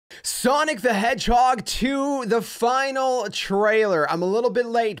Sonic the Hedgehog 2, the final trailer. I'm a little bit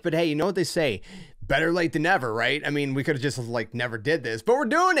late, but hey, you know what they say? Better late than never, right? I mean, we could have just like never did this, but we're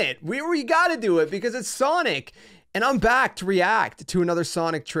doing it. We got to do it because it's Sonic. And I'm back to react to another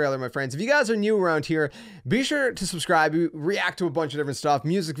Sonic trailer, my friends. If you guys are new around here, be sure to subscribe. We react to a bunch of different stuff,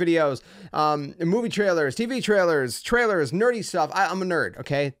 music videos, movie trailers, TV trailers, nerdy stuff. I'm a nerd,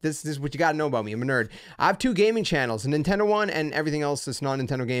 okay? This is what you gotta know about me. I'm a nerd. I have two gaming channels, a Nintendo one and everything else that's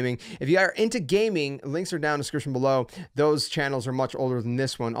non-Nintendo gaming. If you are into gaming, links are down in the description below. Those channels are much older than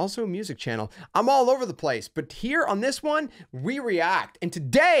this one. Also a music channel. I'm all over the place, but here on this one, we react. And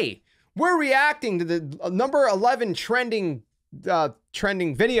today, we're reacting to the number 11 trending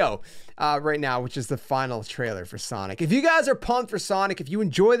video right now, which is the final trailer for Sonic. If you guys are pumped for Sonic, if you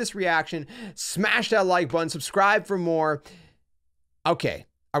enjoy this reaction, smash that like button, subscribe for more. Okay,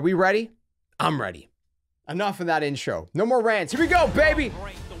 are we ready? I'm ready. Enough of that intro. No more rants. Here we go, baby.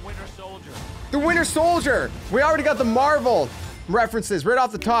 The Winter Soldier. The Winter Soldier. We already got the Marvel references right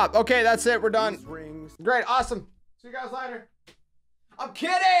off the top. Okay, that's it. We're done. Great, awesome. See you guys later. I'm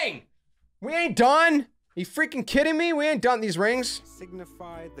kidding. We ain't done. Are you freaking kidding me? We ain't done these rings.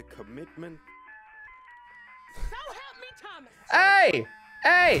 Signify the commitment. So help me, Thomas. Hey.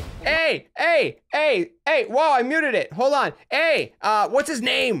 Whoa, I muted it. Hold on. Hey, what's his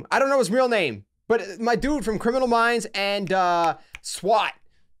name? I don't know his real name, but my dude from Criminal Minds and SWAT.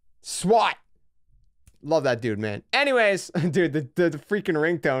 Love that dude, man. Anyways, dude, the freaking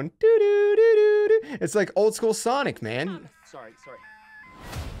ringtone. It's like old school Sonic, man. Sorry.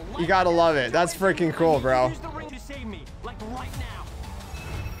 You gotta love it. That's freaking cool, bro. Use the ring to save me, like right now.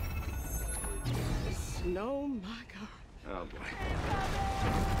 Oh my God. Oh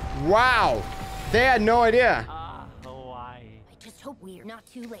boy. Wow. They had no idea. Hawaii. I just hope we're not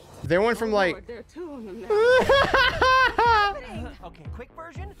too late. They went from like... Lord, there are two of them now. Okay, quick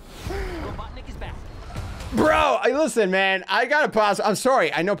version. Robotnik is back. Bro, listen, man. I gotta pause. I'm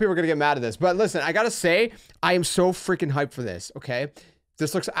sorry. I know people are gonna get mad at this, but listen, I gotta say, I am so freaking hyped for this, okay?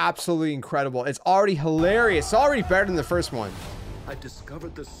 This looks absolutely incredible. It's already hilarious. It's already better than the first one. I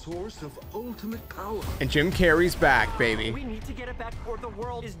discovered the source of ultimate power. And Jim Carrey's back, baby. We need to get it back or the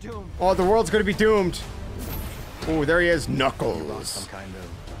world is doomed. Oh, the world's gonna be doomed. Oh, there he is, Knuckles. Some kind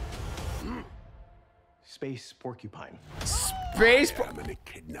of space porcupine. Space. I'm an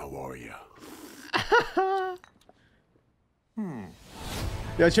echidna warrior.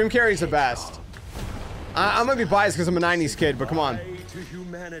 Yo, Jim Carrey's the best. I'm gonna be biased because I'm a 90s kid, but come on. To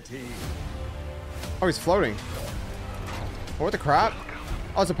humanity. Oh, he's floating. Oh, what the crap?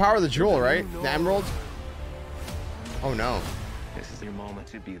 Oh, it's the power of the jewel, right? The emerald? Oh, no. This is your moment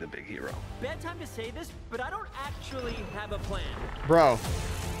to be the big hero. Bad time to say this, but I don't actually have a plan. Bro.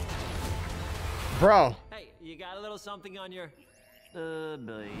 Hey, you got a little something on your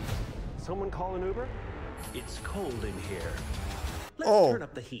belly. Someone call an Uber? It's cold in here. Let's Oh. turn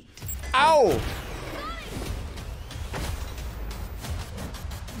up the heat. Ow!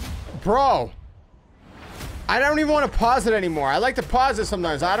 Bro. I don't even want to pause it anymore. I like to pause it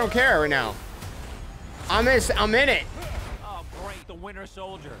sometimes. I don't care right now. I'm in it. Oh, great, the Winter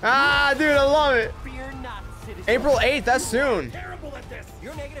Soldier. Ah, dude, I love it. Fear not, citizen. April 8th, that's soon. Terrible at this.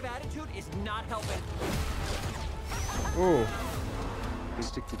 Your negative attitude is not helping. Ooh. We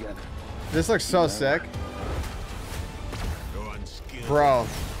stick together. This looks so sick. You're unskilled. Bro.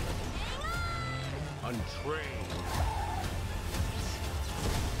 Untrained.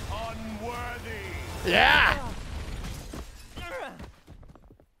 Unworthy. Yeah!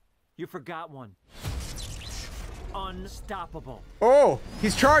 You forgot one. Unstoppable. Oh,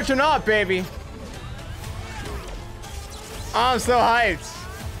 he's charging up, baby. I'm so hyped.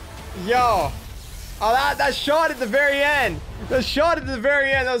 Yo. Oh, that shot at the very end. The shot at the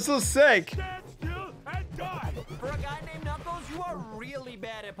very end, that was so sick. Stand still and die. For a guy named Knuckles, you are really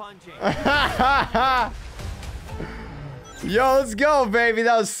bad at punching. Yo, let's go, baby.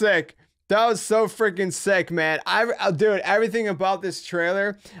 That was sick. That was so freaking sick, man. Dude, everything about this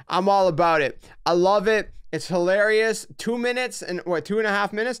trailer, I'm all about it. I love it. It's hilarious. 2 minutes and what,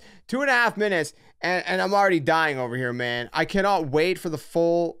 2.5 minutes? 2.5 minutes, and I'm already dying over here, man. I cannot wait for the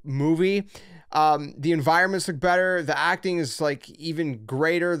full movie. The environments look better. The acting is like even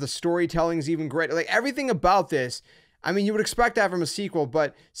greater. The storytelling is even greater. Like everything about this. I mean, you would expect that from a sequel,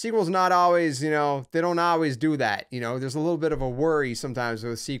 but sequels not always, you know, they don't always do that. You know, there's a little bit of a worry sometimes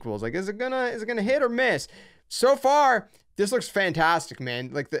with sequels. Like, is it gonna hit or miss? So far, this looks fantastic, man.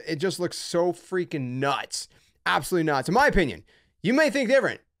 Like it just looks so freaking nuts. Absolutely nuts. In my opinion, you may think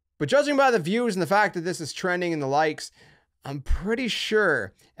different, but judging by the views and the fact that this is trending and the likes, I'm pretty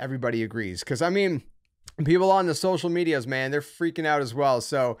sure everybody agrees. Because I mean, And people on the social medias, man, they're freaking out as well.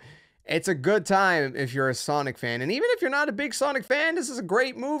 So it's a good time if you're a Sonic fan. And even if you're not a big Sonic fan, this is a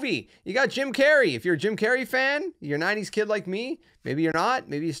great movie. You got Jim Carrey. If you're a Jim Carrey fan, you're a 90s kid like me. Maybe you're not.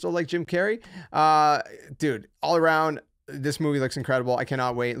 Maybe you still like Jim Carrey. Dude, all around, this movie looks incredible. I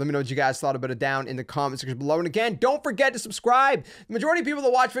cannot wait. Let me know what you guys thought about it down in the comment section below. And again, don't forget to subscribe. The majority of people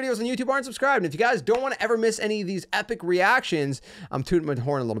that watch videos on YouTube aren't subscribed. And if you guys don't want to ever miss any of these epic reactions, I'm tooting my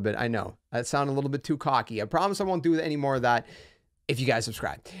horn a little bit. I know that sounded a little bit too cocky. I promise I won't do any more of that if you guys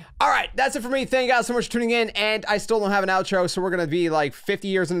subscribe. All right, that's it for me. Thank you guys so much for tuning in. And I still don't have an outro, so we're going to be like 50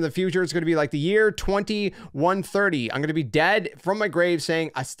 years into the future. It's going to be like the year 2130. I'm going to be dead from my grave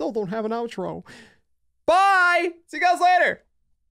saying, I still don't have an outro. Bye. See you guys later.